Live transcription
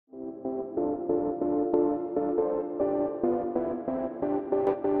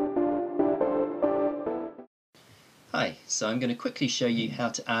Hi, so I'm going to quickly show you how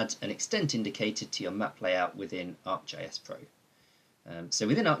to add an extent indicator to your map layout within ArcGIS Pro. So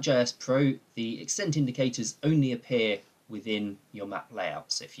within ArcGIS Pro, the extent indicators only appear within your map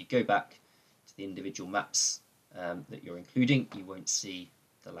layout. So if you go back to the individual maps that you're including, you won't see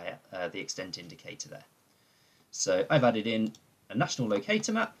the extent indicator there. So I've added in a national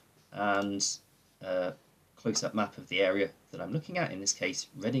locator map and a close-up map of the area that I'm looking at, in this case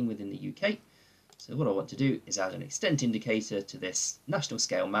Reading within the UK. So what I want to do is add an extent indicator to this national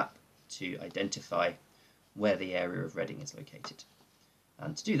scale map to identify where the area of Reading is located.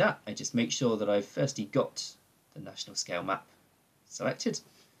 And to do that, I just make sure that I've firstly got the national scale map selected,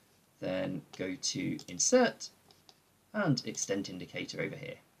 then go to Insert and Extent Indicator over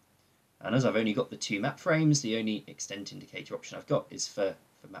here. And as I've only got the two map frames, the only extent indicator option I've got is for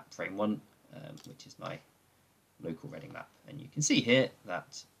map frame 1, which is my local Reading map. And you can see here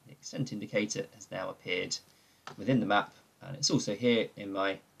that the extent indicator has now appeared within the map, and it's also here in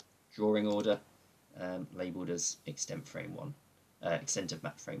my drawing order, labelled as extent of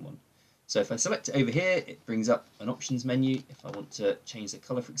map frame 1. So if I select it over here, it brings up an options menu. If I want to change the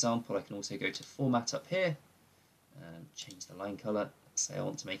colour, for example, I can also go to Format up here, change the line colour. Let's say I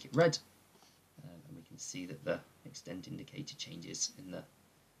want to make it red, and we can see that the extent indicator changes in the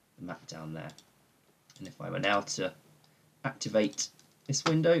map down there. And if I were now to activate this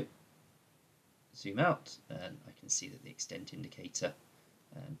window, zoom out, and I can see that the extent indicator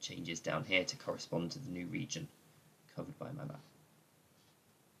changes down here to correspond to the new region covered by my map.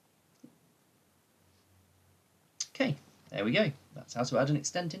 Okay, there we go. That's how to add an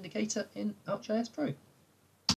extent indicator in ArcGIS Pro.